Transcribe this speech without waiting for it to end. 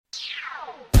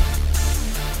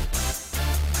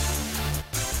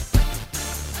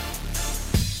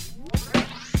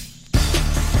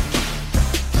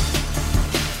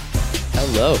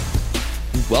Hello.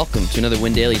 Welcome to another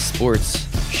Win Daily Sports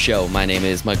show. My name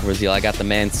is Michael Raziel. I got the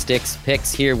man Sticks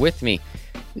Picks here with me.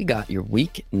 We got your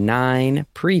Week 9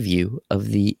 preview of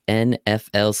the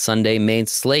NFL Sunday main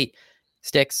slate.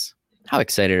 Sticks, how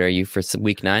excited are you for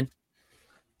Week 9?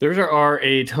 There are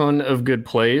a ton of good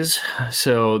plays,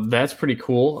 so that's pretty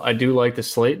cool. I do like the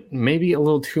slate. Maybe a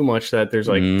little too much that there's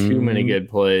like too many good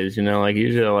plays. You know, like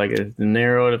usually I like it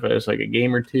narrowed if it's like a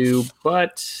game or two,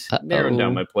 but narrowing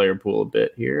down my player pool a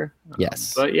bit here.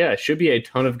 Yes. But yeah, it should be a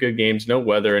ton of good games. No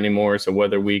weather anymore, so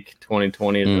weather week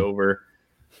 2020 is over.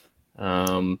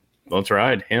 Let's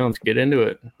ride. Hey, let's get into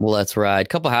it. Well, let's ride.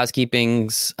 Couple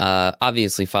housekeepings.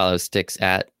 Obviously, follow Sticks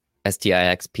at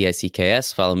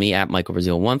STIXPICKS. Follow me at Michael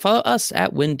Brazil1. Follow us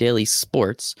at Win Daily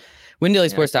Sports.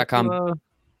 WinDailySports.com.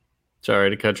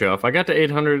 Sorry to cut you off. I got to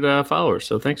 800 followers,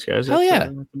 so thanks, guys. Hell yeah.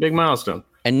 That's a big milestone.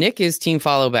 And Nick is team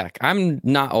follow back. I'm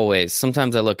not always.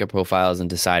 Sometimes I look at profiles and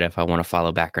decide if I want to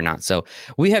follow back or not. So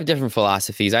we have different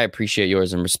philosophies. I appreciate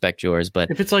yours and respect yours. But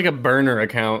if it's like a burner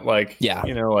account, like, yeah,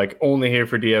 you know, like only here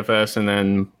for DFS and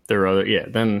then there are other,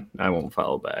 then I won't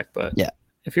follow back. But yeah.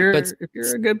 If you're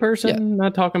a good person,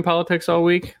 not talking politics all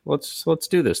week, let's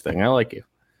do this thing. I like you.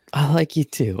 I like you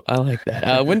too. I like that.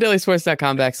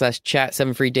 WinDailySports.com/chat.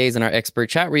 7 free days in our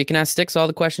expert chat where you can ask Sticks all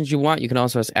the questions you want. You can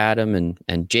also ask Adam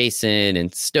and Jason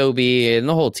and Stoby and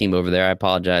the whole team over there. I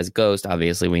apologize. Ghost,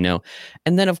 obviously, we know.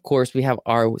 And then, of course, we have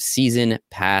our season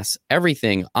pass,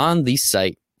 everything on the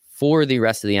site for the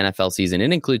rest of the NFL season.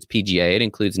 It includes PGA, it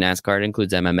includes NASCAR, it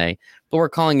includes MMA, but we're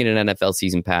calling it an NFL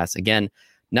season pass. Again,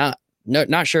 not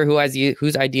sure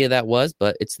whose idea that was,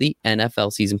 but it's the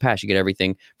NFL season pass. You get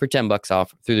everything for $10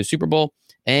 off through the Super Bowl.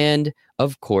 And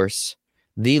of course,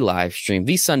 the live stream,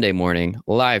 the Sunday morning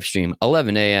live stream,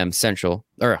 11 a.m. Central,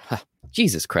 or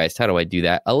Jesus Christ, how do I do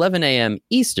that? 11 a.m.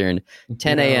 Eastern,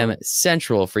 10 a.m.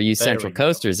 Central for you Central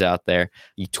Coasters out there.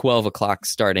 You 12 o'clock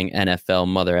starting NFL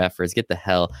mother effers. Get the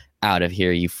hell out of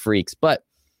here, you freaks. But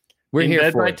we're here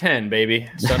bed for by 10, baby.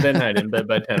 Sunday night in bed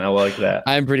by 10. I like that.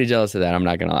 I'm pretty jealous of that. I'm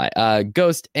not going to lie.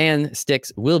 Ghost and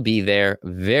Sticks will be there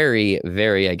very,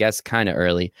 very, I guess, kind of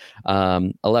early.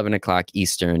 11 o'clock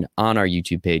Eastern on our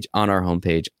YouTube page, on our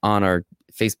homepage, on our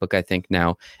Facebook, I think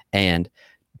now, and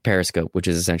Periscope, which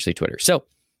is essentially Twitter. So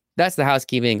that's the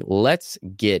housekeeping. Let's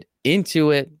get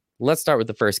into it. Let's start with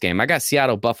the first game. I got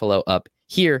Seattle Buffalo up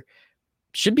here.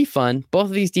 Should be fun. Both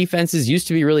of these defenses used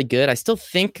to be really good. I still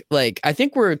think I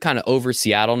think we're kind of over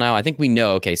Seattle now. I think we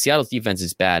know, okay, Seattle's defense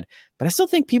is bad, but I still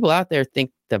think people out there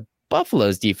think that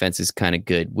Buffalo's defense is kind of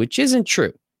good, which isn't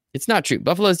true. It's not true.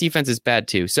 Buffalo's defense is bad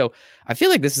too. So I feel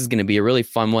like this is going to be a really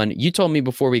fun one. You told me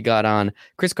before we got on,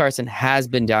 Chris Carson has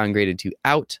been downgraded to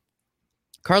out.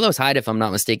 Carlos Hyde, if I'm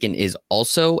not mistaken, is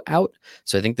also out.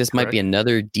 So I think this might be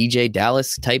another DJ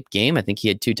Dallas type game. I think he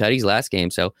had 2 tutties last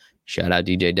game. So shout out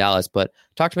DJ Dallas. But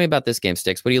talk to me about this game,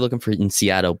 Sticks. What are you looking for in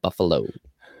Seattle, Buffalo?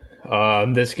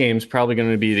 This game's probably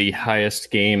going to be the highest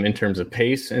game in terms of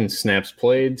pace and snaps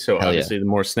played. So obviously the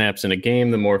more snaps in a game,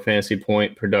 the more fantasy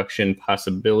point production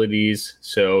possibilities.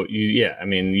 So you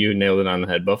nailed it on the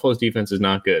head. Buffalo's defense is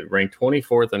not good. Ranked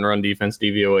 24th in run defense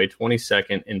DVOA,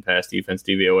 22nd in pass defense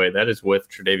DVOA. That is with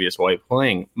Tre'Davious White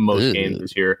playing most games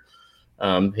this year.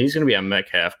 He's going to be on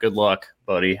Metcalf. Good luck,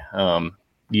 buddy.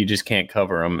 You just can't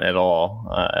cover him at all.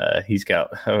 He's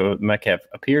got Metcalf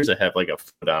appears to have like a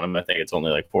foot on him. I think it's only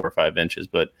like 4 or 5 inches,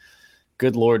 but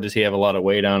good Lord, does he have a lot of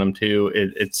weight on him too?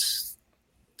 It's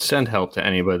send help to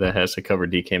anybody that has to cover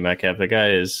DK Metcalf. The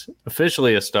guy is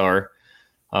officially a star.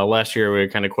 Last year we were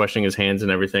kind of questioning his hands and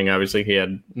everything. Obviously he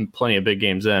had plenty of big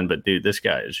games then, but dude, this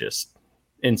guy is just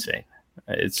insane.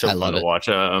 It's so fun to watch.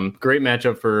 Great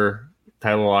matchup for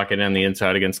Tyler Lockett on the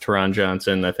inside against Taron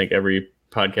Johnson. I think every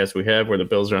podcast we have where the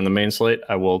Bills are on the main slate,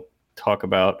 I will talk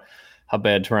about how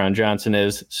bad Taron Johnson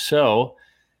is. So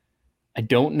I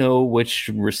don't know which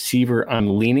receiver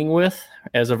I'm leaning with.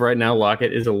 As of right now,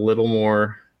 Lockett is a little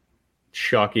more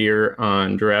chalkier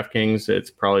on DraftKings. It's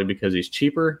probably because he's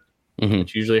cheaper.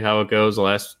 It's usually how it goes.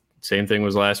 Same thing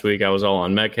was last week. I was all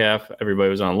on Metcalf. Everybody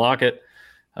was on Lockett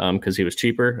because he was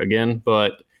cheaper again.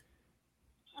 But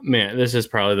man, this is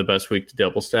probably the best week to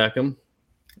double stack him.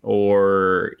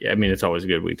 It's always a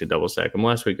good week to double stack them.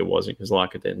 Last week it wasn't because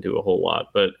Lockett didn't do a whole lot.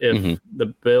 But if the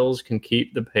Bills can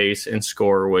keep the pace and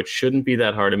score, which shouldn't be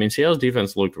that hard. I mean, Seattle's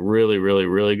defense looked really, really,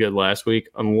 really good last week,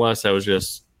 unless that was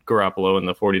just Garoppolo and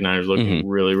the 49ers looking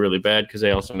really, really bad because they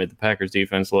also made the Packers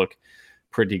defense look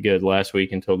pretty good last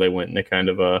week until they went into kind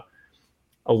of a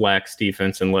lax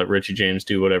defense and let Richie James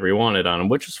do whatever he wanted on him,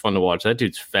 which was fun to watch. That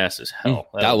dude's fast as hell.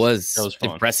 That was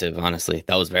impressive, honestly.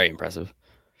 That was very impressive.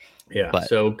 Yeah, But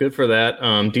so good for that.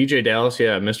 DJ Dallas,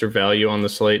 yeah, Mr. Value on the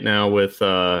slate now with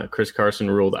Chris Carson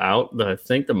ruled out. I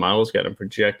think the model's got him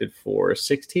projected for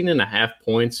 16.5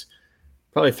 points.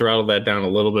 Probably throttle that down a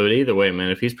little bit. Either way, man,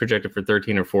 if he's projected for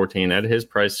 13 or 14 at his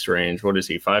price range, what is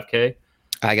he, 5K?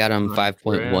 I got him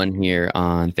 5.1 here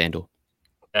on FanDuel.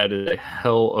 That is a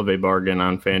hell of a bargain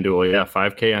on FanDuel. Yeah,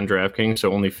 5K on DraftKings,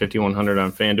 so only 5,100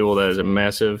 on FanDuel. That is a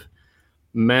massive,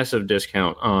 massive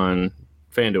discount on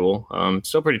FanDuel.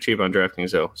 Still pretty cheap on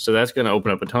DraftKings, though. So that's going to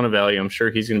open up a ton of value. I'm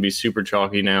sure he's going to be super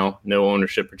chalky now. No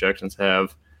ownership projections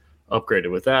have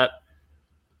upgraded with that.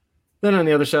 Then on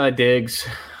the other side, Diggs.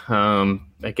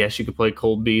 I guess you could play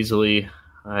Cole Beasley.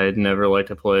 I'd never like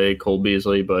to play Cole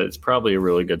Beasley, but it's probably a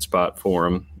really good spot for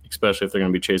him, especially if they're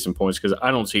going to be chasing points, because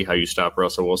I don't see how you stop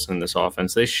Russell Wilson in this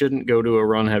offense. They shouldn't go to a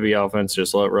run-heavy offense.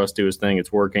 Just let Russ do his thing.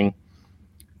 It's working.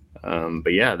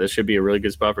 But yeah, this should be a really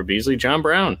good spot for Beasley. John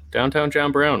Brown, downtown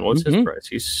John Brown. What's his price?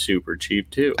 He's super cheap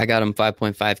too. I got him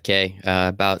 5.5K,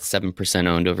 about 7%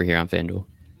 owned over here on FanDuel.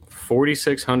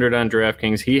 4,600 on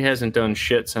DraftKings. He hasn't done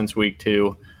shit since week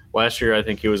 2. Last year, I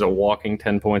think he was a walking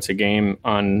 10 points a game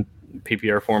on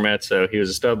PPR format, so he was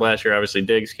a stud last year. Obviously,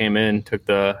 Diggs came in, took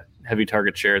the heavy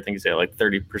target share. I think he's at like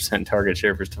 30% target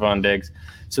share for Stephon Diggs.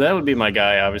 So that would be my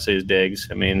guy, obviously, is Diggs.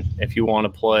 I mean, if you want to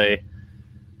play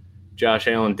Josh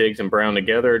Allen, Diggs, and Brown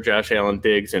together, Josh Allen,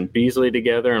 Diggs, and Beasley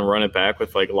together, and run it back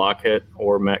with like Lockett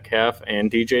or Metcalf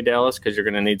and DJ Dallas, because you're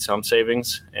going to need some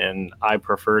savings. And I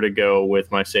prefer to go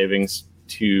with my savings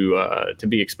to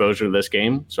be exposure to this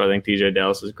game. So I think DJ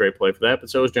Dallas is a great play for that. But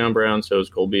so is John Brown, so is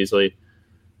Cole Beasley.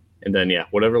 And then, yeah,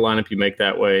 whatever lineup you make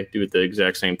that way, do it the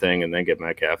exact same thing, and then get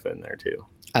Metcalf in there too.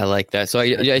 I like that. So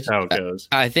That's how it goes.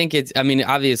 I think it's, I mean,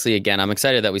 obviously, again, I'm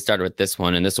excited that we started with this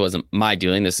one, and this wasn't my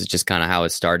doing. This is just kind of how it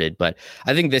started. But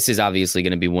I think this is obviously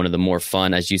going to be one of the more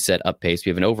fun, as you said, up pace. We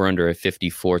have an over under of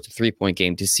 54. It's a 3-point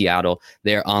game to Seattle.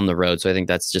 They're on the road. So I think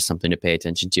that's just something to pay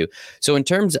attention to. So in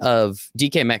terms of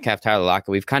DK Metcalf, Tyler Lockett,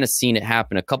 we've kind of seen it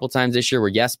happen a couple times this year where,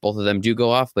 yes, both of them do go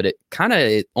off, but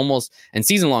it almost, and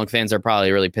season long fans are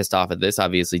probably really pissed off at this.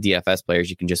 Obviously, DFS players,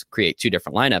 you can just create 2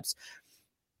 different lineups.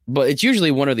 But it's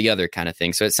usually one or the other kind of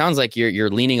thing. So it sounds like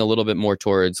you're leaning a little bit more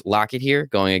towards Lockett here,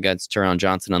 going against Teron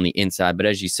Johnson on the inside. But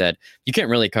as you said, you can't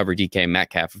really cover DK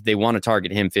Metcalf. If they want to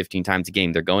target him 15 times a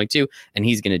game, they're going to, and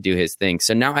he's going to do his thing.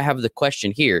 So now I have the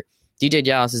question here. DJ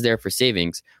Dallas is there for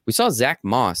savings. We saw Zach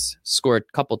Moss score a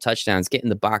couple touchdowns, get in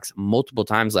the box multiple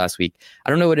times last week.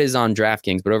 I don't know what it is on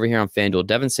DraftKings, but over here on FanDuel,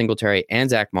 Devin Singletary and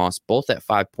Zach Moss, both at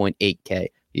 5.8K,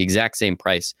 the exact same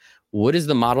price. What is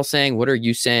the model saying? What are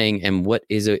you saying? And what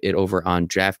is it over on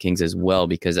DraftKings as well?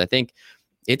 Because I think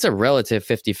it's a relative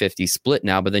 50-50 split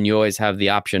now, but then you always have the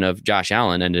option of Josh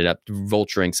Allen ended up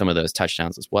vulturing some of those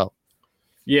touchdowns as well.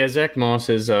 Yeah, Zach Moss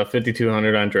is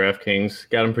 5,200 on DraftKings.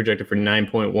 Got him projected for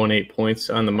 9.18 points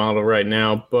on the model right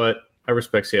now, but I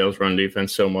respect Seattle's run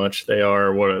defense so much. They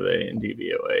are, what are they in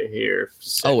DVOA here?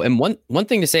 Oh, and one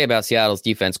thing to say about Seattle's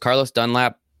defense, Carlos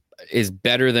Dunlap is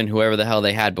better than whoever the hell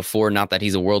they had before. Not that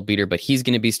he's a world beater, but he's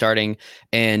going to be starting.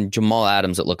 And Jamal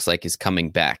Adams, it looks like, is coming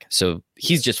back. So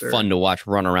he's just fun to watch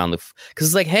run around because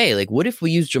it's like, hey, like, what if we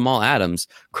use Jamal Adams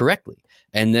correctly?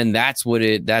 And then that's what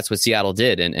Seattle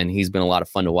did. And he's been a lot of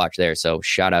fun to watch there. So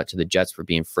shout out to the Jets for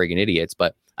being friggin' idiots.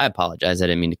 But I apologize. I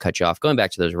didn't mean to cut you off. Going back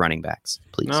to those running backs,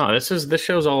 please. No, this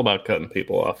show's all about cutting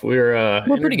people off. We're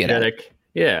pretty good at it.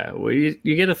 Yeah. Well, you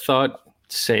get a thought,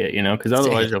 say it, because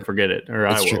otherwise you'll forget it, or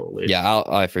That's I will. True. At least. Yeah,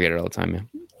 I forget it all the time, man.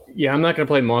 Yeah, I'm not going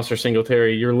to play Moss or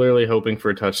Singletary. You're literally hoping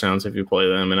for touchdowns if you play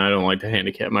them, and I don't like to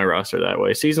handicap my roster that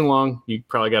way. Season long, you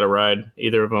probably got to ride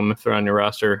either of them if they're on your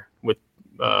roster. With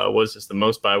was this the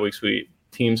most bye weeks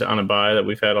teams on a bye that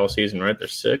we've had all season? Right,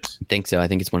 there's 6. I think so. I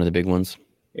think it's one of the big ones.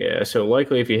 Yeah, so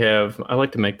likely if you have, I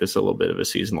like to make this a little bit of a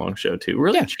season-long show too.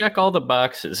 Really check all the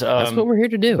boxes. That's what we're here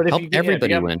to do. Help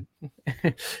everybody win.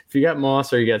 If you got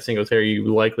Moss or you got Singletary,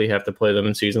 you likely have to play them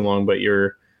in season-long, but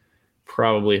you're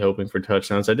probably hoping for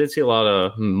touchdowns. I did see a lot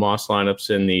of Moss lineups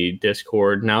in the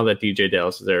Discord. Now that DJ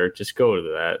Dallas is there, just go to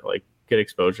that. Like, get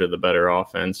exposure to the better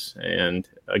offense and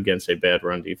against a bad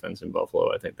run defense in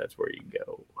Buffalo. I think that's where you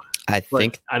go.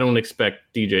 I don't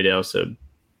expect DJ Dallas to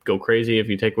go crazy. If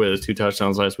you take away those 2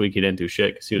 touchdowns last week, he didn't do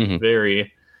shit because he was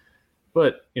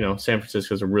but San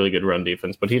Francisco's a really good run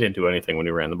defense, but he didn't do anything when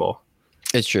he ran the ball.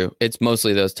 It's true. It's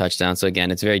mostly those touchdowns. So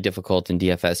again, it's very difficult in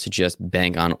DFS to just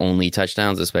bank on only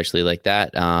touchdowns, especially like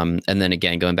that. And then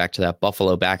again, going back to that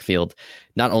Buffalo backfield,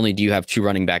 not only do you have 2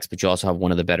 running backs, but you also have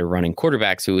one of the better running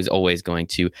quarterbacks who is always going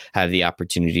to have the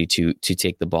opportunity to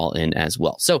take the ball in as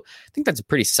well. So I think that's a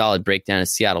pretty solid breakdown of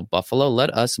Seattle Buffalo.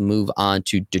 Let us move on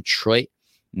to Detroit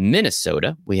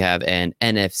Minnesota. We have an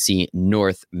NFC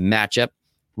North matchup.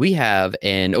 we have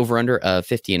an over-under of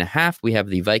 50.5. We have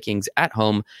the Vikings at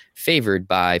home favored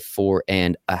by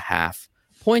 4.5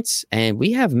 points. And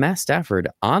we have Matt Stafford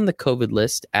on the COVID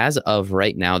list as of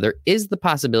right now. There is the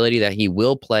possibility that he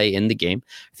will play in the game.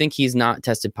 I think he's not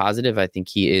tested positive. I think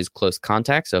he is close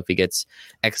contact. So if he gets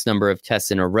X number of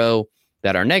tests in a row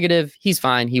that are negative, he's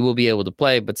fine. He will be able to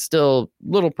play, but still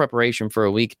little preparation for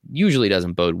a week usually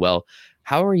doesn't bode well.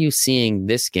 How are you seeing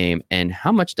this game, and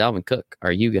how much Dalvin Cook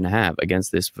are you going to have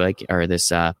against this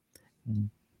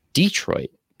Detroit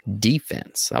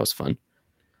defense? That was fun.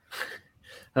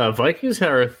 Vikings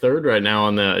are third right now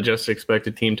on the adjusted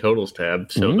expected team totals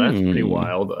tab, so that's pretty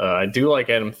wild. I do like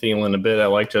Adam Thielen a bit. I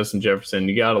like Justin Jefferson.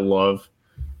 You got to love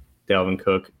Dalvin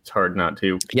Cook. It's hard not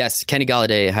to. Yes, Kenny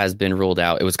Golladay has been ruled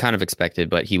out. It was kind of expected,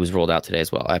 but he was ruled out today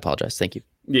as well. I apologize. Thank you.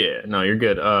 Yeah, no, you're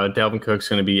good. Dalvin Cook's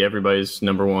going to be everybody's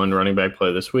number one running back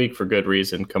play this week for good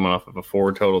reason, coming off of a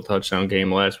 4 total touchdown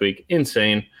game last week.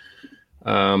 Insane.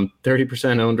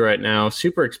 30% owned right now.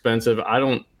 Super expensive. I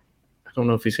don't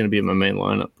know if he's going to be in my main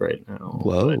lineup right now.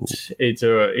 Whoa.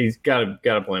 He's got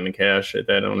to blame in cash at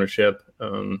that ownership.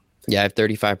 Yeah, I have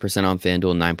 35% on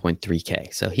FanDuel,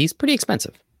 9.3K. So he's pretty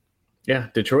expensive. Yeah,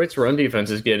 Detroit's run defense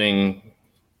is getting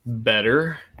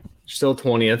better. Still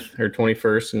 20th or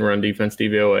 21st in run defense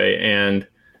DVOA. And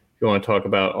if you want to talk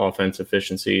about offense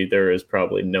efficiency, there is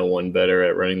probably no one better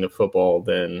at running the football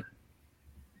than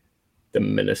the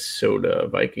Minnesota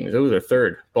Vikings. Those are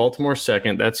third. Baltimore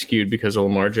second. That's skewed because of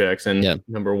Lamar Jackson. Yep.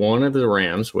 Number one are the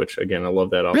Rams, which, again, I love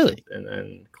that offense. Really? And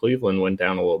then Cleveland went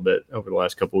down a little bit over the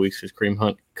last couple of weeks because Kareem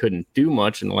Hunt couldn't do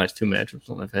much in the last 2 matchups,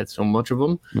 and I've had so much of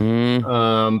them.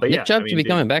 But Nick Chubb to be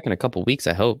coming back in a couple weeks,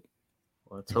 I hope.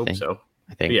 Let's hope so.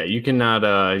 I think. But yeah, you cannot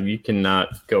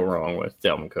go wrong with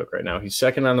Dalvin Cook right now. He's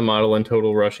second on the model in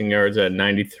total rushing yards at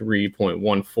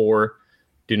 93.14.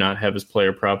 Do not have his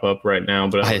player prop up right now,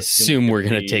 but I assume we're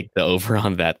going to take the over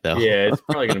on that, though. Yeah, it's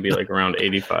probably going to be like around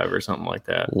 85 or something like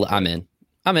that. I'm in.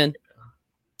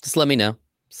 Just let me know.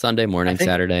 Sunday morning,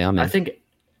 Saturday, I'm in. I think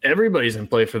everybody's in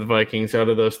play for the Vikings out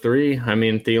of those three. I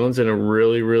mean, Thielen's in a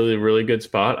really, really, really good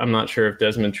spot. I'm not sure if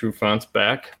Desmond Trufant's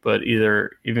back, but even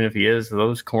if he is,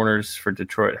 those corners for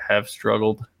Detroit have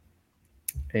struggled.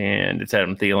 And it's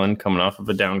Adam Thielen coming off of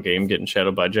a down game, getting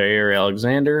shadowed by Jair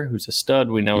Alexander, who's a stud.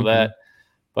 We know that.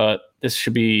 But this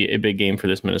should be a big game for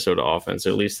this Minnesota offense.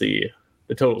 At least the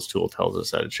totals tool tells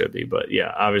us that it should be. But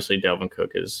yeah, obviously Dalvin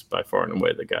Cook is by far and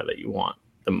away the guy that you want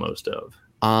the most of.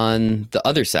 On the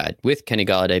other side, with Kenny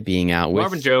Golladay being out, with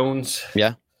Marvin Jones.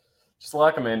 Yeah. Just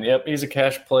lock him in. Yep, he's a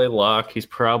cash play lock. He's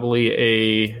probably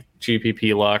a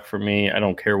GPP lock for me. I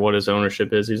don't care what his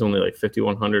ownership is. He's only like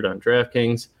 5,100 on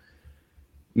DraftKings.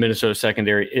 Minnesota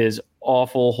secondary is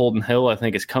awful. Holden Hill, I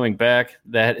think, is coming back.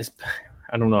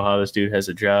 I don't know how this dude has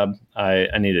a job. I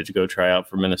needed to go try out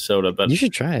for Minnesota, but you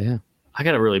should try it. Yeah, I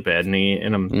got a really bad knee,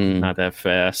 and I'm not that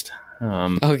fast.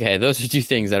 Okay, those are two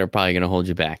things that are probably going to hold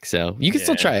you back. So you can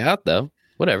still try it out, though.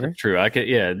 Whatever. True. I could.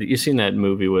 Yeah, you seen that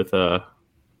movie with that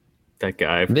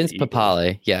guy, Vince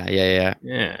Papale? Yeah. Yeah.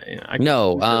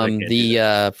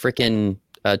 The freaking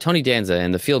Tony Danza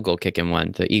and the field goal kicking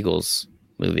one, the Eagles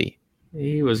movie.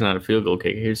 He was not a field goal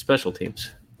kicker. He was special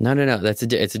teams. No. It's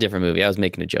a different movie. I was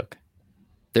making a joke.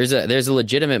 There's a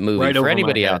legitimate movie for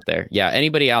anybody out there. Yeah,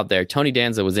 anybody out there. Tony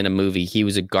Danza was in a movie. He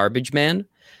was a garbage man,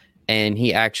 and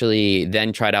he actually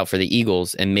then tried out for the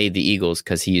Eagles and made the Eagles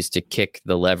because he used to kick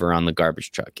the lever on the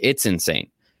garbage truck. It's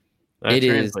insane. That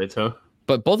translates, huh?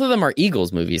 But both of them are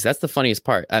Eagles movies. That's the funniest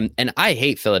part. And I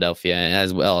hate Philadelphia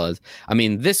as well as, I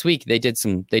mean, this week they did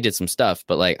some stuff,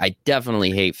 but like I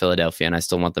definitely hate Philadelphia, and I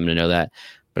still want them to know that.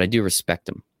 But I do respect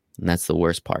them, and that's the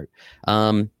worst part.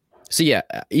 So yeah,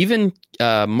 even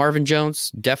Marvin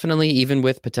Jones, definitely, even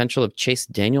with potential of Chase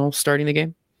Daniel starting the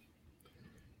game.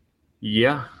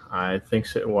 Yeah, I think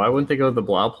so. Why wouldn't they go with the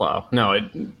plow? No,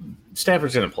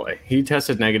 Stafford's going to play. He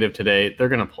tested negative today. They're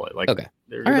going to play.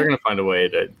 They're going to find a way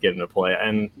to get him to play.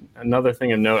 And another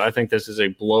thing of note, I think this is a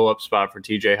blow-up spot for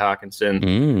T.J.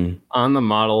 Hockenson on the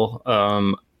model.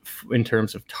 In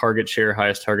terms of target share,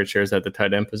 highest target shares at the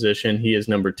tight end position, he is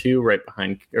number 3, right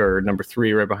behind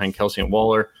Kelsey and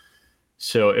Waller.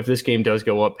 So if this game does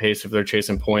go up pace, if they're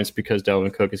chasing points because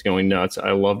Dalvin Cook is going nuts,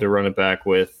 I love to run it back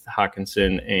with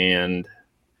Hockenson and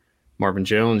Marvin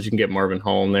Jones. You can get Marvin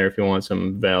Hall in there if you want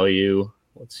some value.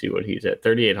 Let's see what he's at.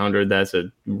 3,800. That's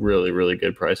a really, really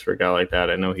good price for a guy like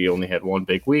that. I know he only had one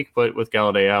big week, but with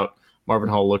Golladay out, Marvin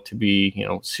Hall looked to be,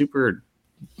 super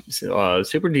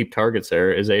deep targets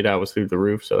there. His 8 out was through the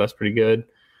roof, so that's pretty good.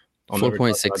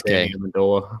 4.6K.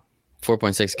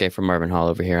 4.6K for Marvin Hall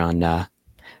over here on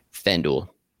FanDuel.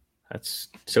 That's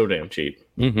so damn cheap.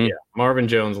 Mm-hmm. Yeah, Marvin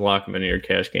Jones, lock him into your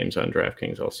cash games on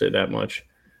DraftKings. I'll say that much.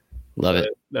 Love it.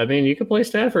 I mean, you can play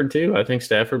Stafford too. I think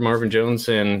Stafford, Marvin Jones,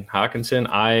 and Hawkinson.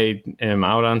 I am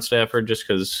out on Stafford just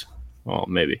because, well,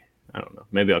 maybe. I don't know.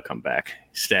 Maybe I'll come back.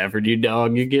 Stafford, you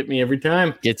dog. You get me every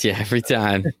time. Gets you every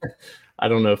time. I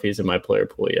don't know if he's in my player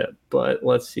pool yet, but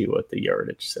let's see what the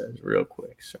yardage says real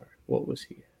quick. Sorry. What was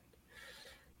he at?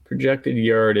 Projected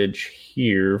yardage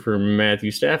here for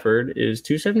Matthew Stafford is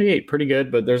 278. Pretty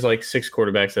good, but there's like 6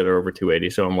 quarterbacks that are over 280,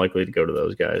 so I'm likely to go to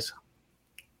those guys.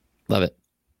 Love it.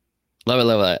 Love it,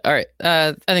 love it. All right.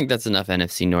 I think that's enough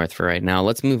NFC North for right now.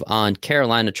 Let's move on.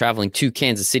 Carolina traveling to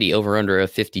Kansas City, over under a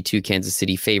 52. Kansas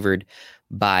City favored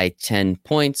by 10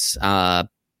 points.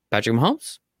 Patrick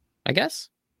Mahomes, I guess,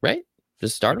 right?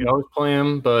 Just start him. I always play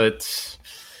him, but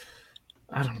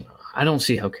I don't know. I don't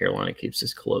see how Carolina keeps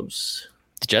this close.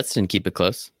 The Jets didn't keep it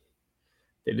close.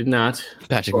 They did not.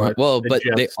 Patrick Mahomes. Well, but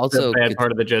Jets, they also the bad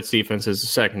part of the Jets defense is the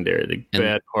secondary. The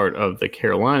bad part of the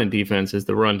Carolina defense is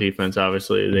the run defense.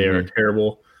 Obviously, they are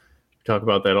terrible. We talk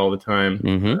about that all the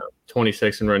time.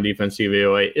 26 in run defense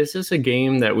DVOA. Is this a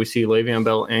game that we see Le'Veon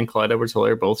Bell and Clyde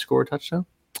Edwards-Helaire both score a touchdown?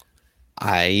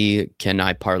 Can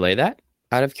I parlay that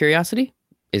out of curiosity?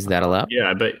 Is that allowed?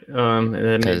 Yeah, but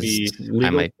then maybe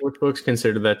legal sportsbooks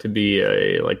consider that to be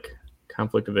a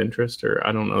conflict of interest, or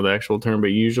I don't know the actual term,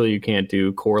 but usually you can't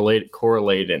do correlating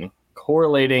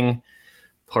parlays.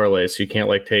 So you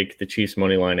can't take the Chiefs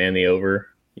money line and the over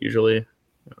usually.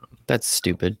 That's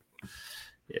stupid.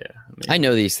 Yeah. I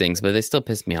know these things, but they still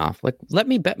piss me off. Let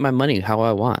me bet my money how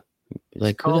I want. Who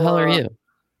the hell are you?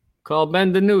 Call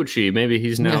Ben DiNucci. Maybe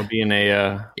he's now being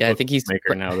a I think he's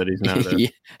maker now that he's not.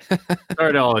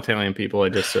 Sorry to all Italian people. I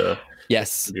just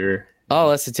yes. All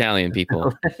us Italian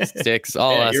people. Sticks.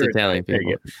 All us Italian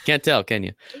people. Can't tell, can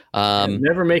you?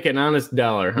 Never make an honest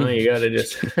dollar, huh? You got to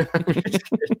just...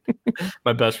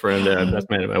 My best friend, best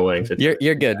man at my wedding.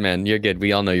 You're good, man. You're good.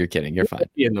 We all know you're kidding. You're fine.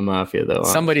 In the mafia, though.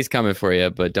 Somebody's coming for you,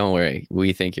 but don't worry.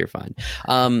 We think you're fine.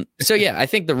 So, yeah, I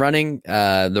think the running,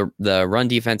 the run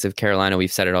defense of Carolina,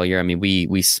 we've said it all year. I mean,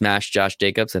 we smashed Josh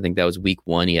Jacobs. I think that was week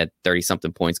 1. He had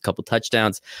 30-something points, couple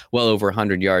touchdowns, well over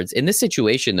 100 yards. In this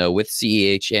situation, though, with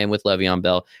CEH and with Le'Veon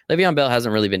Bell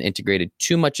hasn't really been integrated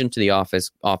too much into the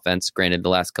offense. Granted, the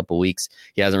last couple weeks,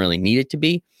 he hasn't really needed to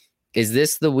be. Is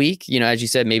this the week, as you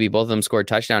said, maybe both of them scored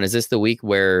touchdown. Is this the week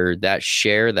where that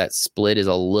split is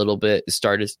a little bit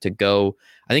started to go?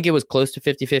 I think it was close to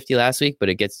 50-50 last week, but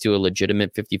it gets to a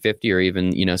legitimate 50-50 or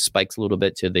even, spikes a little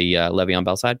bit to the Le'Veon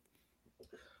Bell side.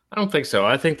 I don't think so.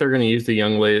 I think they're going to use the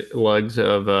young legs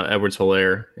of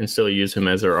Edwards-Helaire and still use him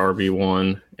as their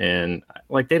RB1. And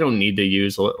they don't need to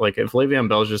use if Le'Veon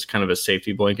Bell is just kind of a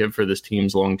safety blanket for this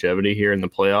team's longevity here in the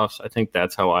playoffs. I think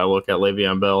that's how I look at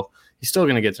Le'Veon Bell. He's still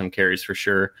going to get some carries for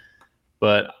sure,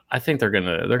 but I think they're going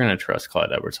to trust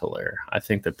Clyde Edwards-Helaire. I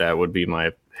think that would be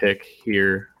my pick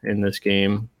here in this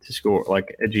game to score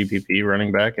a GPP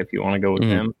running back if you want to go with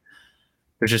him.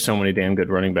 There's just so many damn good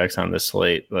running backs on this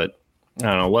slate, but I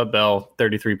don't know. Lev Bell,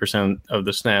 33% of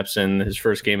the snaps in his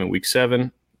first game in week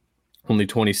 7, only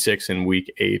 26 in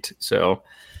week 8. So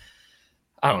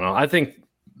I don't know. I think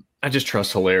I just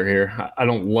trust Helaire here. I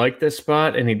don't like this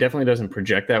spot, and he definitely doesn't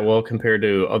project that well compared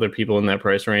to other people in that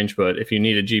price range. But if you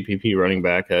need a GPP running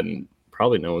back, and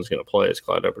probably no one's going to play, is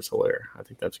Clyde Edwards-Helaire. I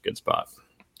think that's a good spot.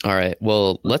 All right.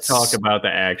 Well, let's talk about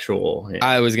the actual. Yeah.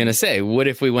 I was going to say, what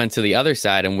if we went to the other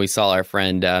side and we saw our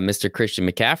friend Mr. Christian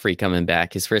McCaffrey coming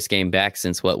back? His first game back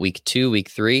since week 2, week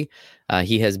 3.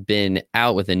 He has been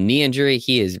out with a knee injury.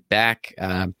 He is back.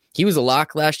 He was a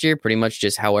lock last year, pretty much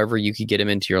just however you could get him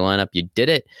into your lineup, you did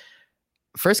it.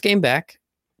 First game back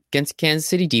against Kansas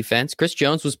City defense. Chris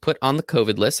Jones was put on the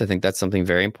COVID list. I think that's something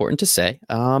very important to say.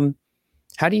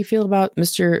 How do you feel about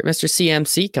Mr.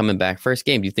 CMC coming back first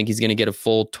game? Do you think he's going to get a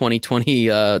full 2020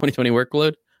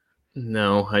 workload?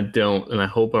 No, I don't, and I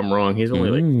hope I'm wrong. He's only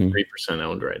 3%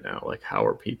 owned right now. How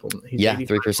are people? He's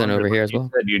 3% over here as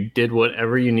well. You did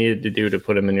whatever you needed to do to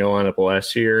put him in your lineup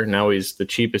last year. Now he's the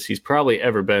cheapest he's probably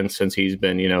ever been since he's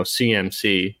been,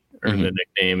 CMC, earned the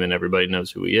nickname, and everybody knows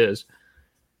who he is.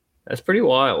 That's pretty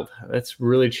wild. That's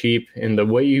really cheap. And the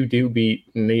way you do beat,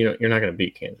 you're not going to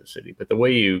beat Kansas City, but the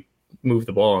way you move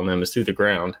the ball on them is through the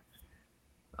ground.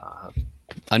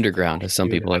 Underground, as some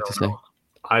people like to say.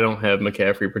 I don't have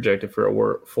McCaffrey projected for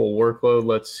a full workload.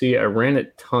 Let's see. I ran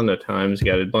it a ton of times,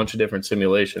 got a bunch of different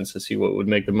simulations to see what would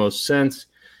make the most sense.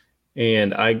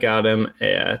 And I got him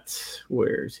at,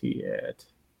 where's he at?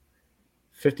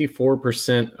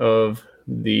 54% of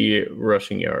the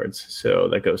rushing yards. So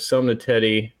that goes some to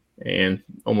Teddy and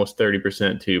almost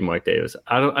 30% to Mike Davis.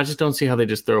 I just don't see how they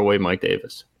just throw away Mike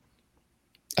Davis.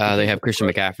 They have Christian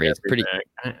McCaffrey. It's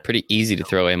pretty easy to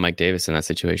throw away Mike Davis in that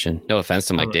situation. No offense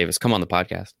to Mike Davis. Come on the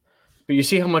podcast. But you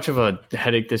see how much of a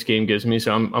headache this game gives me,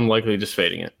 so I'm likely just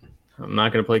fading it. I'm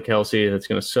not going to play Kelsey. That's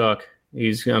going to suck.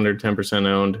 He's under 10%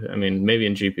 owned. I mean, maybe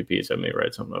in GPPs I may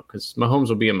write something up because Mahomes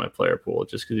will be in my player pool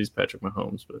just because he's Patrick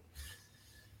Mahomes. But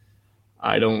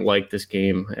I don't like this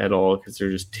game at all because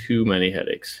there's just too many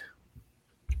headaches.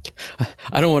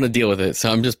 I don't want to deal with it,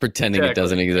 so I'm just pretending it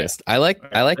doesn't exist. I like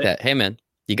that. Hey, man,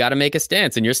 you got to make a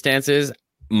stance, and your stance is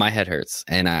my head hurts,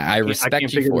 and I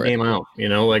respect you for it. Game out,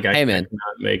 I cannot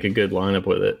make a good lineup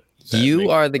with it. You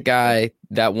are the guy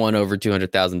that won over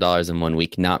 $200,000 in 1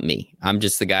 week, not me. I'm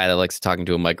just the guy that likes talking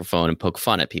to a microphone and poke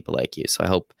fun at people like you.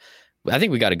 So I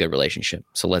think we got a good relationship.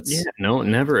 So let's. Yeah, no,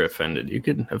 never offended. You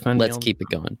could offend. Let's keep it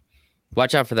going.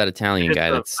 Watch out for that Italian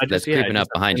guy that's creeping up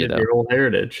behind you, though. Your old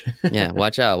heritage. Yeah,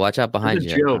 watch out behind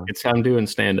you. Joke. I'm doing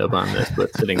stand up on this,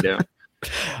 but sitting down.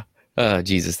 Oh,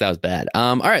 Jesus, that was bad.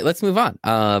 All right, let's move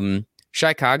on.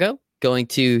 Chicago going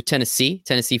to Tennessee.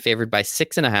 Tennessee favored by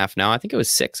 6.5 now. I think it was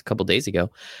 6 a couple days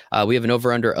ago. We have an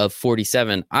over-under of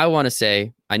 47. I want to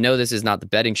say, I know this is not the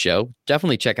betting show.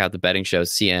 Definitely check out the betting show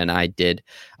Sia and I did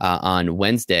on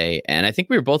Wednesday. And I think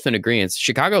we were both in agreement.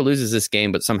 Chicago loses this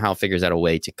game, but somehow figures out a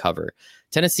way to cover.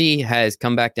 Tennessee has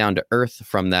come back down to earth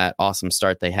from that awesome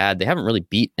start they had. They haven't really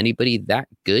beat anybody that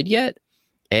good yet.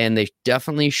 And they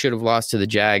definitely should have lost to the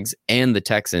Jags and the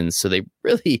Texans. So they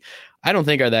really, I don't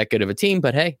think, are that good of a team.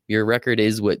 But hey, your record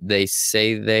is what they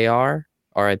say they are.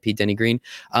 R.I.P. Denny Green.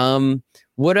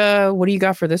 What do you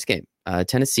got for this game?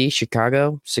 Tennessee,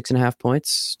 Chicago, 6.5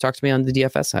 points. Talk to me on the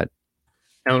DFS side.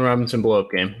 Allen Robinson blow-up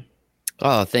game.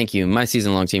 Oh, thank you. My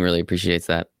season-long team really appreciates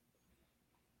that.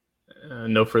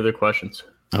 No further questions.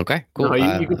 Okay, cool. No,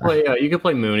 you can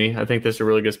play Mooney. I think this is a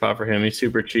really good spot for him. He's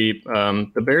super cheap.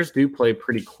 The Bears do play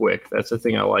pretty quick. That's the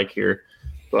thing I like here.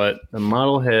 But the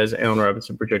model has Allen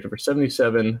Robinson projected for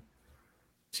 77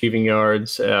 receiving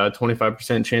yards,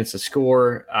 25% chance to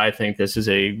score. I think this is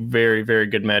a very, very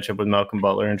good matchup with Malcolm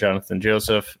Butler and Jonathan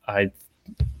Joseph. I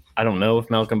don't know if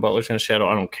Malcolm Butler's going to shadow.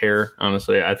 I don't care,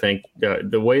 honestly. I think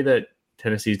the way that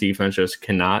Tennessee's defense just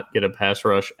cannot get a pass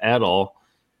rush at all,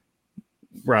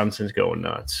 Robinson's going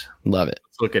nuts. Love it.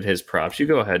 Let's look at his props. You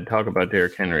go ahead. Talk about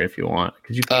Derrick Henry if you want,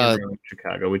 because you can't run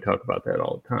Chicago. We talk about that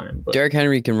all the time. But Derrick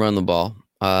Henry can run the ball.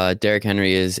 Derrick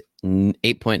Henry is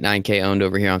 8.9K owned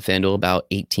over here on FanDuel, about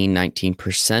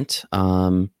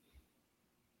 19%.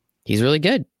 He's really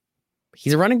good.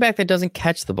 He's a running back that doesn't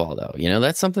catch the ball, though.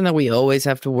 That's something that we always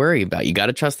have to worry about. You got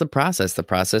to trust the process. The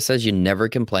process says you never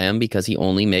can play him because he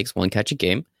only makes one catch a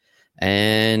game.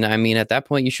 And I mean, at that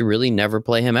point, you should really never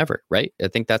play him ever, right? I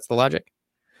think that's the logic.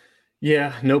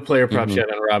 Yeah, no player props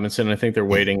yet on Robinson. I think they're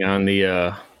waiting on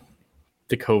the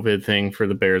COVID thing for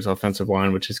the Bears offensive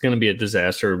line, which is going to be a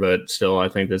disaster, but still, I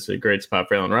think this is a great spot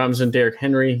for Allen Robinson. Derrick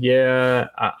Henry, yeah,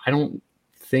 I don't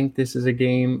think this is a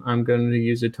game I'm going to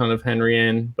use a ton of Henry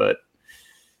in, but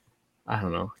I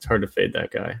don't know. It's hard to fade that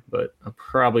guy, but I'm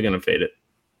probably going to fade it.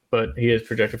 But he is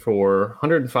projected for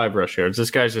 105 rush yards. This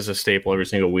guy's just a staple every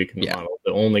single week in the model.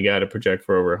 The only guy to project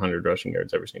for over 100 rushing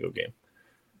yards every single game.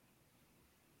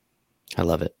 I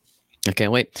love it. I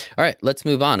can't wait. All right, let's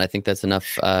move on. I think that's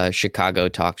enough Chicago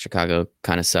talk. Chicago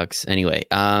kind of sucks. Anyway,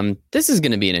 this is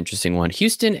going to be an interesting one.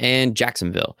 Houston and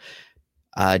Jacksonville.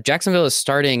 Jacksonville is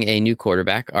starting a new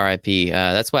quarterback, RIP.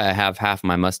 That's why I have half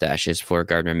my mustaches for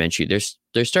Gardner Minshew.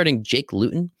 They're starting Jake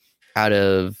Luton out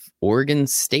of Oregon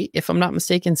State, if I'm not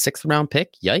mistaken, 6th round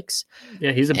pick. Yikes.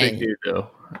 Yeah, he's a big dude, though.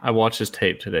 I watched his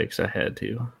tape today because I had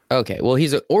to. Okay, well,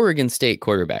 he's an Oregon State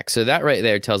quarterback. So that right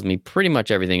there tells me pretty much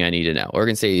everything I need to know.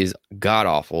 Oregon State is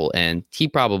god-awful, and he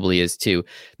probably is too.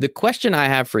 The question I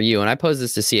have for you, and I pose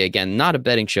this to see again, not a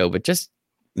betting show, but just,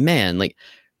 man, like,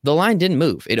 the line didn't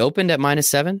move. It opened at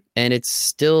 -7, and it's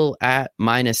still at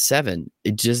 -7.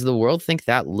 Does the world think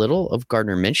that little of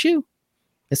Gardner Minshew?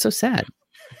 It's so sad.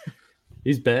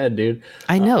 He's bad, dude.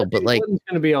 I know, but like, he's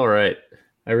going to be all right.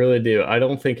 I really do. I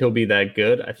don't think he'll be that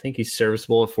good. I think he's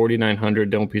serviceable at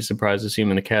 4,900. Don't be surprised to see him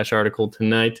in the cash article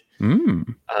tonight.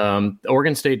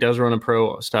 Oregon State does run a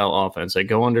pro style offense. They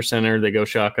go under center, they go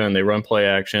shotgun, they run play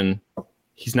action.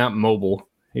 He's not mobile.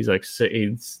 He's like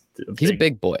he's a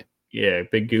big boy. Yeah,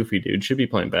 big goofy dude. Should be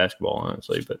playing basketball,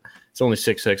 honestly, but it's only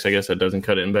 6'6". I guess that doesn't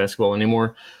cut it in basketball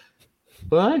anymore.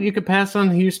 But you could pass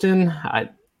on Houston.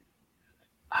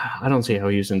 I don't see how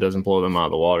Houston doesn't blow them out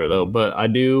of the water, though. But I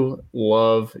do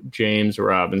love James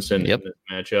Robinson in this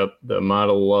matchup. The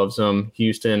model loves him.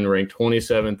 Houston ranked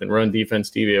 27th in run defense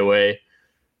DVOA.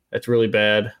 That's really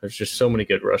bad. There's just so many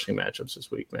good rushing matchups this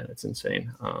week, man. It's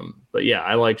insane. But, yeah,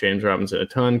 I like James Robinson a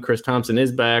ton. Chris Thompson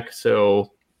is back,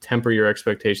 so temper your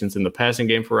expectations in the passing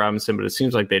game for Robinson, but it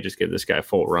seems like they just give this guy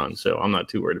full run. So I'm not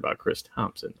too worried about Chris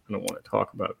Thompson. I don't want to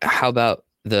talk about it. How about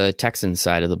the Texans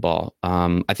side of the ball?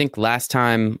 I think last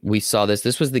time we saw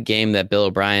this was the game that Bill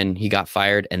O'Brien, he got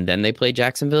fired and then they played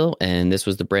Jacksonville. And this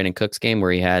was the Brandon Cooks game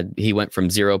where he went from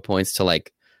 0 points to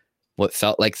like what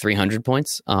felt like 300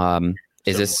 points.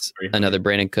 Is this another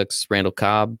Brandon Cooks, Randall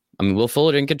Cobb? I mean, Will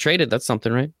Fuller didn't get traded. That's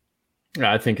something, right?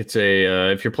 I think it's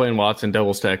if you're playing Watson,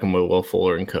 double stack him with Will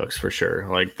Fuller and Cooks for sure.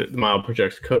 Like the model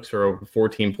projects Cooks for over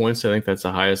 14 points. I think that's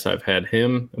the highest I've had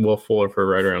him. Will Fuller for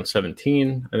right around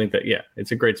 17. I think that,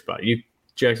 it's a great spot.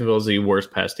 Jacksonville is the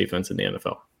worst pass defense in the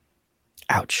NFL.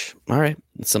 Ouch. All right.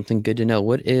 That's something good to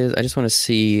know. I just want to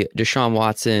see Deshaun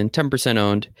Watson, 10%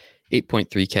 owned,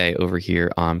 8.3K over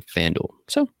here on FanDuel.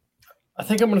 So I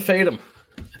think I'm going to fade him.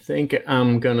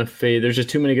 There's just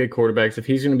too many good quarterbacks. If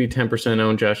he's going to be 10%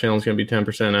 owned, Josh Allen's going to be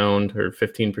 10% owned or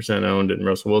 15% owned, and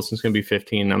Russell Wilson's going to be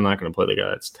 15. I'm not going to play the guy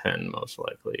that's 10 most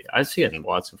likely. I see it in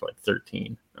Watson for like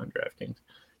 13 on DraftKings.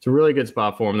 It's a really good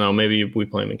spot for him, though. Maybe we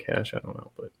play him in cash. I don't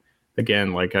know. But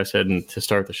again, like I said to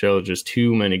start the show, just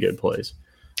too many good plays.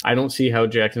 I don't see how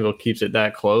Jacksonville keeps it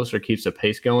that close or keeps the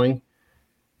pace going.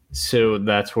 So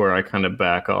that's where I kind of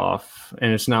back off.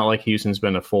 And it's not like Houston's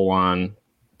been a full-on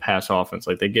pass offense.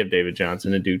 Like they give David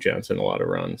Johnson and Duke Johnson a lot of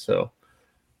runs. So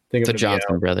the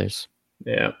Johnson brothers.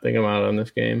 Yeah, I think I'm out on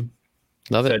this game.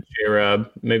 Love it. J-Rob,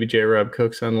 maybe J-Rob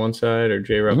Cooks on one side or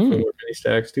J-Rob Fuller mini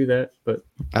stacks. Do that, but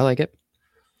I like it.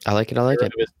 I like it.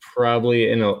 It's probably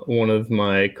in one of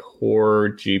my core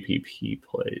GPP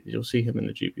plays. You'll see him in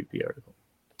the GPP article.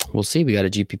 We'll see. We got a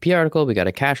GPP article, we got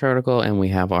a cash article, and we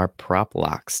have our prop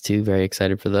locks too. Very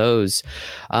excited for those.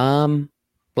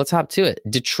 Let's hop to it.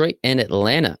 Detroit and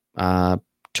Atlanta.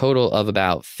 Total of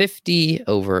about 50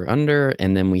 over under.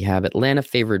 And then we have Atlanta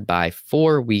favored by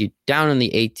 4. We down in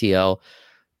the ATL.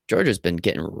 Georgia's been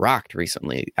getting rocked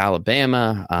recently.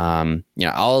 Alabama,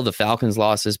 all of the Falcons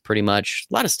losses pretty much.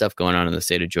 A lot of stuff going on in the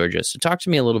state of Georgia. So talk to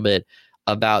me a little bit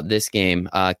about this game.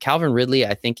 Calvin Ridley,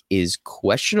 I think, is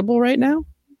questionable right now,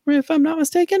 if I'm not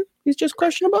mistaken. He's just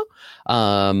questionable.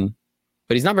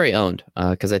 But he's not very owned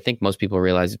because I think most people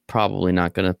realize he's probably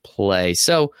not going to play.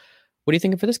 So what are you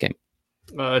thinking for this game?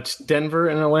 It's Denver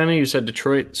and Atlanta. You said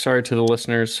Detroit. Sorry to the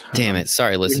listeners. Damn it.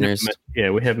 Sorry, listeners.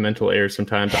 We have mental errors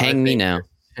sometimes. Hang me now.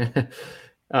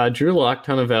 Drew Lock,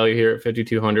 ton of value here at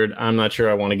 5,200. I'm not sure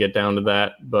I want to get down to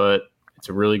that, but it's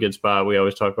a really good spot. We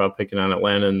always talk about picking on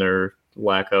Atlanta and their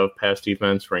lack of pass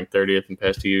defense, ranked 30th in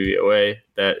pass to UVOA.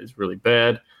 That is really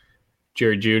bad.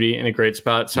 Jerry Jeudy in a great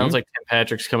spot. Sounds like Tim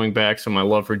Patrick's coming back, so my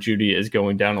love for Jeudy is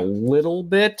going down a little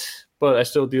bit, but I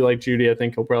still do like Jeudy. I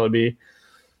think he'll probably be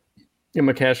in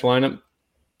my cash lineup.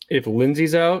 If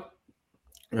Lindsey's out,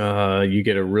 you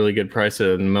get a really good price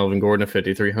of Melvin Gordon at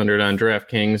 5,300 on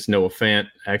DraftKings. Noah Fant,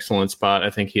 excellent spot. I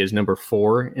think he is number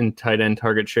 4 in tight end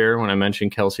target share. When I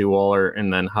mentioned Kelsey Waller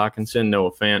and then Hawkinson,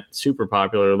 Noah Fant, super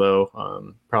popular though.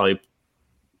 I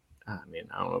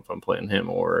don't know if I'm playing him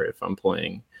or if I'm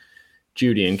playing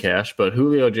Jeudy in cash, but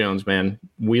Julio Jones, man,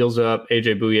 wheels up.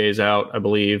 AJ Bouye's out, I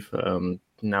believe.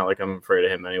 Not like I'm afraid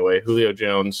of him anyway. Julio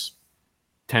Jones,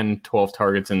 10, 12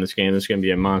 targets in this game. This is going to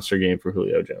be a monster game for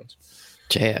Julio Jones.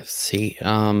 JFC.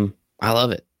 I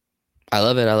love it.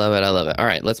 All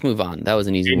right, let's move on. That was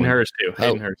an easy one. Hayden Hurst too.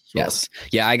 Hayden Hurst as well. Yes.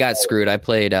 Yeah, I got screwed. I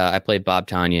played Bob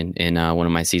Tonyan in one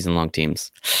of my season-long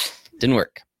teams. Didn't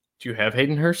work. Do you have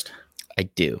Hayden Hurst? I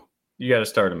do. You got to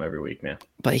start him every week, man.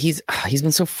 But he's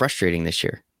been so frustrating this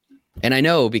year. And I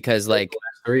know because like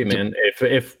 3, man.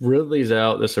 If Ridley's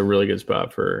out, that's a really good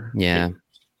spot for. Yeah.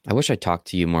 I wish I talked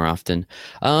to you more often.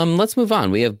 Let's move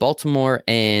on. We have Baltimore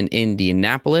and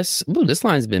Indianapolis. Ooh, this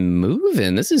line's been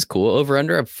moving. This is cool. Over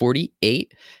under of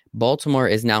 48. Baltimore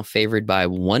is now favored by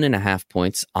 1.5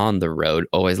 points on the road.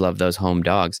 Always love those home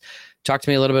dogs. Talk to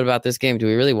me a little bit about this game. Do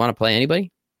we really want to play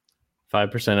anybody?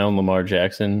 5% owned Lamar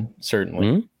Jackson, certainly.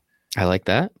 Mm-hmm. I like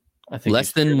that. I think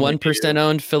less than 1%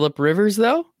 owned Phillip Rivers,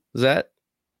 though? Is that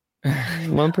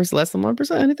 1%? Less than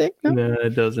 1%? Anything? No,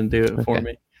 it doesn't do it for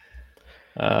me.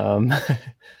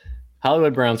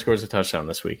 Hollywood Brown scores a touchdown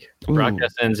this week. Brock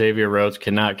and Xavier Rhodes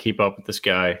cannot keep up with this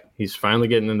guy. He's finally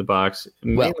getting in the box.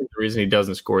 Mainly the reason he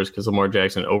doesn't score is because Lamar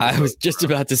Jackson overthrows. I was just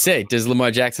about to say, does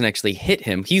Lamar Jackson actually hit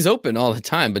him? He's open all the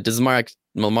time, but does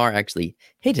Lamar actually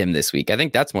hit him this week? I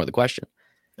think that's more the question.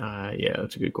 Yeah,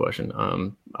 that's a good question.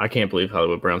 I can't believe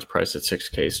Hollywood Brown's priced at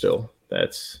 $6K still.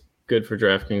 That's good for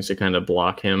DraftKings to kind of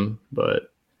block him,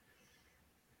 but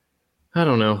I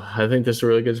don't know. I think this is a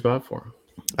really good spot for him.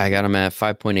 I got him at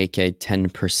 5.8K,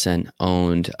 10%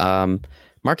 owned.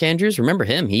 Mark Andrews, remember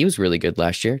him? He was really good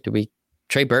last year.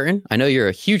 Trey Burton? I know you're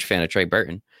a huge fan of Trey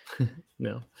Burton.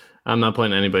 No. I'm not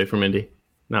playing anybody from Indy.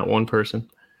 Not one person.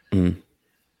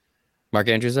 Mark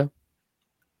Andrews, though?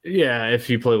 Yeah, if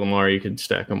you play Lamar, you could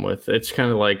stack them with. It's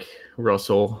kind of like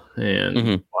Russell and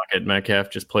Lockett Metcalf.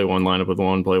 Just play one lineup with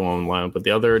one, play one lineup with the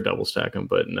other, double stack them.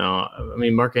 But no, I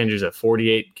mean, Mark Andrews at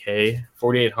 48K,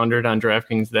 4,800 on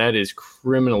DraftKings. That is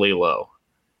criminally low.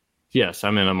 Yes,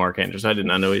 I'm in a Mark Andrews. I did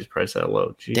not know he's priced that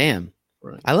low. Jeez. Damn.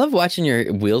 Right. I love watching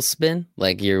your wheels spin,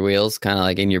 like your wheels kind of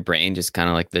like in your brain, just kind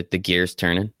of like the gears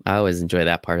turning. I always enjoy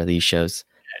that part of these shows.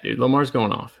 Yeah, dude, Lamar's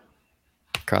going off.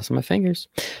 Crossing my fingers.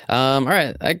 All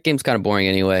right, that game's kind of boring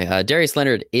anyway. Darius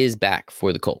Leonard is back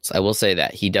for the Colts. I will say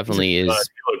that he definitely is.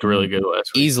 He looked really good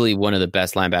last week. Easily one of the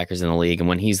best linebackers in the league, and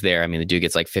when he's there, I mean, the dude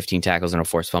gets like 15 tackles and a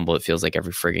forced fumble. It feels like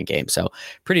every friggin' game. So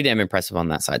pretty damn impressive on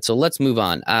that side. So let's move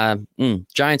on.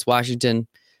 Giants, Washington,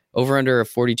 over under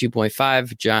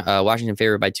 42.5. Washington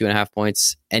favored by 2.5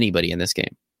 points. Anybody in this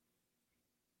game?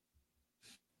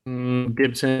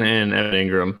 Gibson and Evan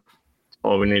Ingram.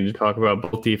 All we need to talk about.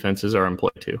 Both defenses are in play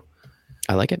too.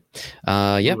 I like it.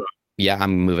 Yeah,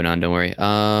 I'm moving on. Don't worry.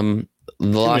 The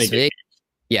Las Vegas.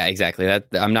 Yeah, exactly. That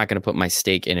I'm not going to put my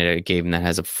stake in a game that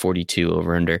has a 42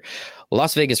 over under.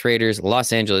 Las Vegas Raiders,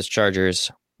 Los Angeles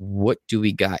Chargers. What do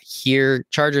we got here?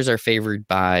 Chargers are favored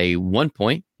by 1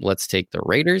 point. Let's take the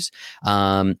Raiders.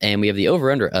 And we have the over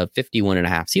under of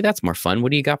 51.5. See, that's more fun. What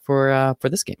do you got for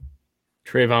this game?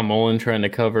 Trayvon Mullen trying to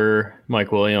cover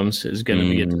Mike Williams is going to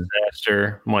be a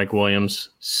disaster. Mike Williams,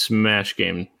 smash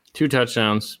game. 2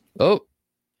 touchdowns.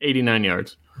 89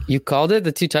 yards. You called it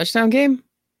the 2 touchdown game?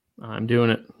 I'm doing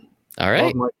it. All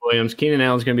right. Mike Williams. Keenan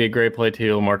Allen's going to be a great play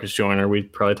too. Marcus Joyner. We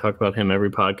probably talk about him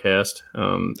every podcast.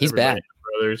 He's back.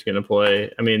 Brother's going to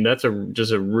play. I mean, that's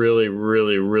just a really,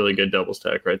 really, really good double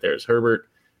stack right there. It's Herbert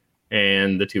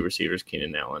and the 2 receivers,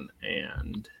 Keenan Allen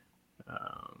and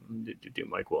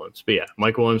Mike Williams. But yeah,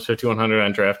 Mike Williams, 5,100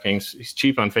 on DraftKings. He's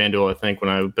cheap on FanDuel, I think, when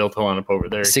I built a lineup over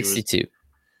there. 62.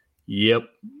 Yep.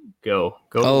 Go.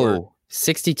 Oh,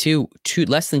 62.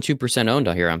 Less than 2% owned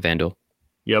here on FanDuel.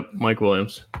 Yep, Mike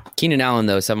Williams. Keenan Allen,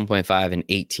 though, 7.5 and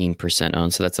 18%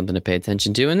 owned. So that's something to pay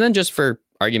attention to. And then just for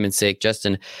argument's sake,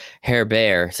 Justin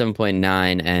Herbert,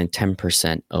 7.9 and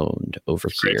 10% owned over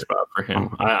Great here. Spot for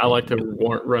him. I like to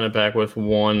run it back with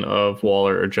one of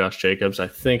Waller or Josh Jacobs. I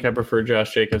think I prefer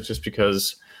Josh Jacobs just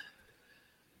because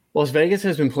Las Vegas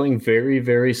has been playing very,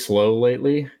 very slow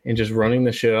lately and just running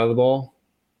the shit out of the ball.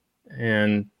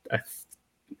 And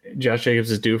Josh Jacobs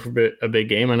is due for a big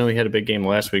game. I know he had a big game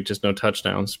last week, just no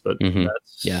touchdowns, but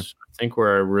that's I think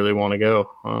where I really want to go.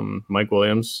 Mike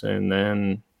Williams and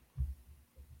then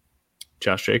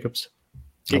Josh Jacobs.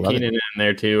 Get Keenan in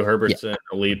there too. Herbert's an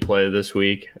elite play this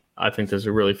week. I think this is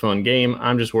a really fun game.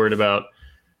 I'm just worried about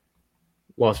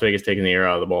Las Vegas taking the air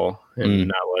out of the ball and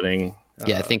not letting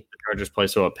I think the Chargers play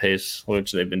so at pace,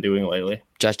 which they've been doing lately.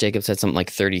 Josh Jacobs had something like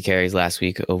 30 carries last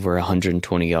week, over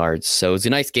 120 yards. So it's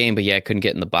a nice game, but couldn't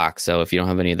get in the box. So if you don't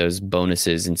have any of those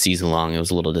bonuses in season long, it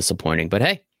was a little disappointing. But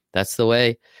hey, that's the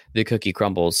way the cookie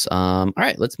crumbles. All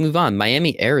right, let's move on.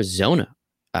 Miami, Arizona.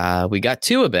 We got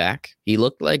Tua back. He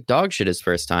looked like dog shit his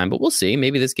first time, but we'll see.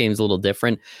 Maybe this game's a little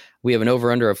different. We have an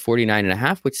over-under of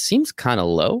 49.5, which seems kind of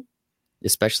low,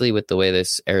 especially with the way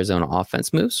this Arizona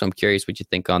offense moves. So I'm curious what you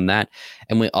think on that.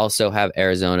 And we also have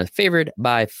Arizona favored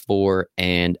by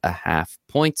 4.5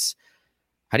 points.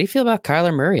 How do you feel about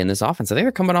Kyler Murray in this offense? I think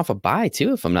they're coming off a bye,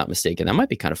 too, if I'm not mistaken. That might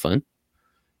be kind of fun.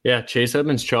 Yeah, Chase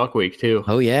Edmonds chalk week, too.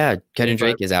 Oh, yeah. Kenyon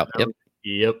Drake is out.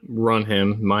 Yep, run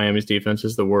him. Miami's defense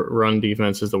is run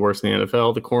defense is the worst in the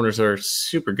NFL. The corners are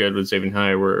super good with Xavier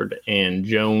Howard and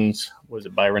Jones. Was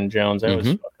it Byron Jones? I always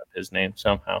fuck up his name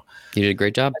somehow. You did a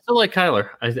great job. I still like Kyler.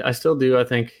 I still do. I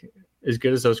think as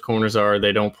good as those corners are,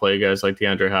 they don't play guys like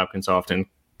DeAndre Hopkins often.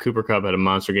 Cooper Kupp had a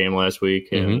monster game last week,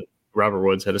 and Robert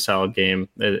Woods had a solid game.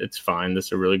 It's fine. This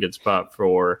is a really good spot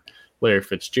for Larry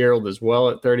Fitzgerald as well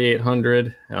at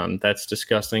 3,800. That's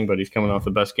disgusting, but he's coming off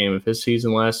the best game of his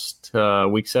season last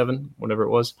week 7, whatever it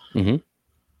was.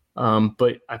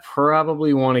 But I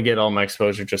probably want to get all my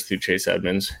exposure just through Chase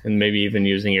Edmonds and maybe even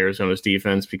using Arizona's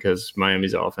defense because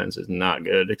Miami's offense is not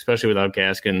good, especially without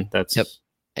Gaskin.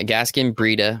 Gaskin,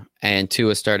 Breida, and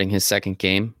Tua starting his second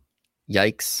game.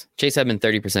 Yikes. Chase Edmonds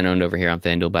 30% owned over here on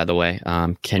FanDuel, by the way.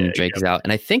 Ken Drake is out.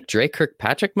 And I think Drake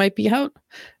Kirkpatrick might be out.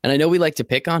 And I know we like to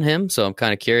pick on him, so I'm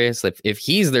kind of curious if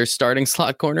he's their starting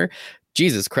slot corner.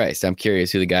 Jesus Christ, I'm curious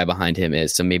who the guy behind him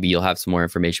is. So maybe you'll have some more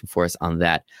information for us on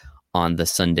that on the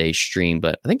Sunday stream.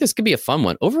 But I think this could be a fun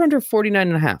one. Over under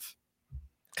 49.5.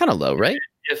 Kind of low, right?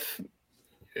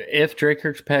 If Drake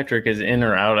Kirkpatrick is in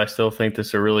or out, I still think this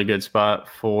is a really good spot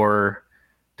for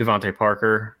Devontae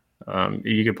Parker.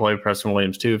 You could play Preston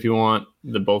Williams too if you want.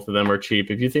 Both of them are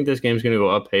cheap. If you think this game's going to go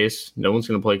up pace, no one's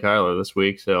going to play Kyler this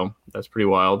week, so that's pretty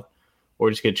wild. Or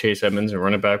just get Chase Edmonds and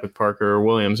run it back with Parker or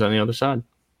Williams on the other side.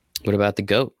 What about the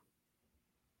GOAT?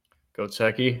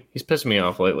 Goatseki, he's pissing me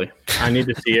off lately. I need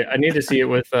to see it. I need to see it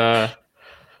with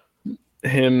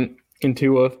him in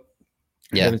Tua.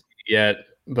 Yeah. I haven't seen it yet,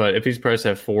 but if he's priced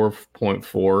at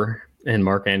 4.4 and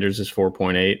Mark Andrews is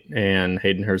 4.8 and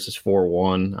Hayden Hurst is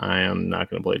 4.1, I am not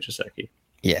going to play Gesicki.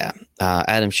 Yeah.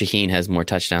 Adam Shaheen has more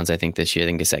touchdowns, I think, this year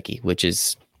than Gesicki, which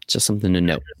is just something to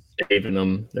note. Saving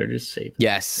them. They're just saving.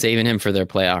 Yes, saving him for their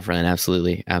playoff run.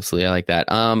 Absolutely. Absolutely. I like that.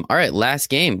 All right, last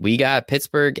game. We got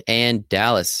Pittsburgh and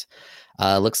Dallas.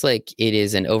 Looks like it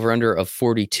is an over-under of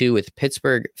 42 with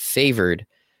Pittsburgh favored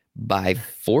by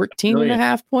 14 and a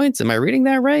half points. Am I reading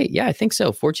that right? Yeah, I think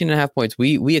so. 14 and a half points.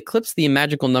 We eclipsed the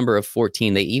magical number of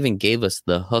 14. They even gave us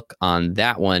the hook on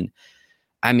that one.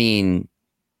 I mean,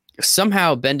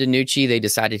 somehow Ben DiNucci, they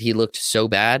decided he looked so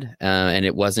bad, and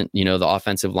it wasn't, the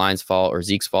offensive line's fault or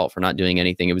Zeke's fault for not doing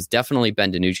anything. It was definitely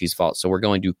Ben DiNucci's fault. So we're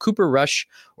going to Cooper Rush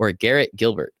or Garrett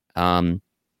Gilbert.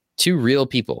 Two real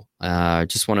people.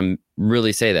 Just want to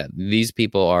really say that these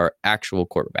people are actual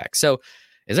quarterbacks. So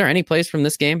is there any place from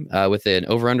this game with an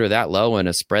over-under that low and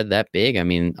a spread that big? I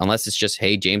mean, unless it's just,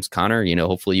 hey, James Conner,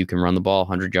 hopefully you can run the ball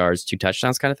 100 yards, 2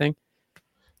 touchdowns kind of thing.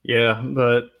 Yeah,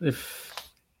 but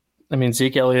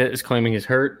Zeke Elliott is claiming he's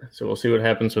hurt, so we'll see what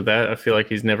happens with that. I feel like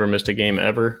he's never missed a game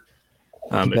ever.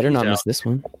 Better not miss this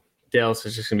one. Dallas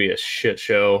is just going to be a shit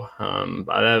show.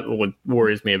 That what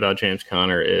worries me about James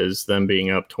Conner is them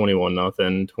being up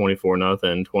 21-0,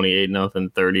 24-0,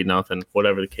 28-0, 30-0,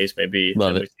 whatever the case may be.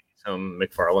 Love it. Some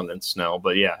McFarland and Snell.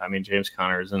 But yeah, James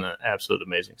Conner is in an absolute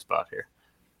amazing spot here.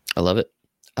 I love it.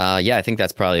 Yeah, I think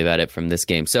that's probably about it from this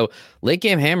game. So late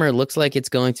game hammer looks like it's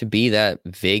going to be that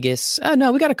Vegas.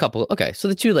 No, we got a couple. Okay, so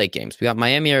the 2 late games. We got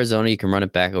Miami, Arizona. You can run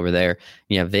it back over there.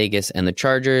 You have Vegas and the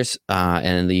Chargers.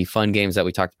 And the fun games that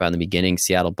we talked about in the beginning,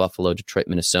 Seattle, Buffalo, Detroit,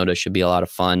 Minnesota should be a lot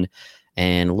of fun.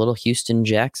 And a little Houston,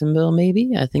 Jacksonville,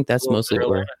 maybe. I think that's mostly what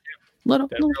we're little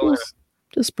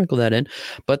just sprinkle that in.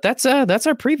 But that's our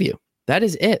preview. That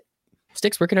is it.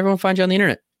 Sticks, where can everyone find you on the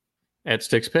internet? At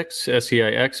SticksPicks,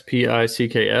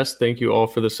 SEIXPICKS. Thank you all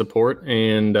for the support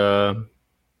and the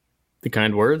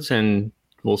kind words. And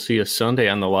we'll see you Sunday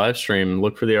on the live stream.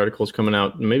 Look for the articles coming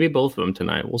out. Maybe both of them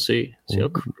tonight. We'll see.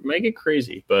 Make it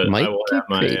crazy. But I will have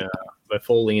my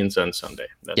full leans on Sunday.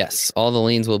 Yes, all the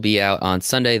leans will be out on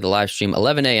Sunday. The live stream,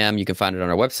 11 a.m. You can find it on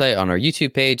our website, on our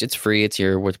YouTube page. It's free. It's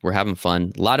here. We're having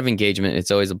fun. A lot of engagement.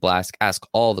 It's always a blast. Ask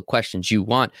all the questions you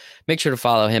want. Make sure to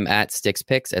follow him at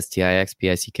SticksPicks,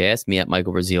 STIXPICKS, me at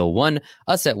Michael Brazil 1,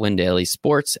 us at Win Daily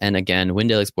Sports, and again,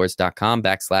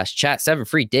 windailysports.com/chat. 7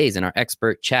 free days in our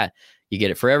expert chat. You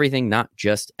get it for everything, not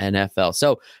just NFL.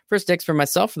 So for Sticks, for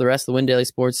myself, for the rest of the Win Daily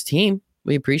Sports team,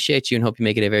 we appreciate you and hope you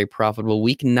make it a very profitable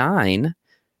week 9 in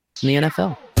the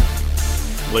NFL.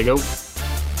 Lego.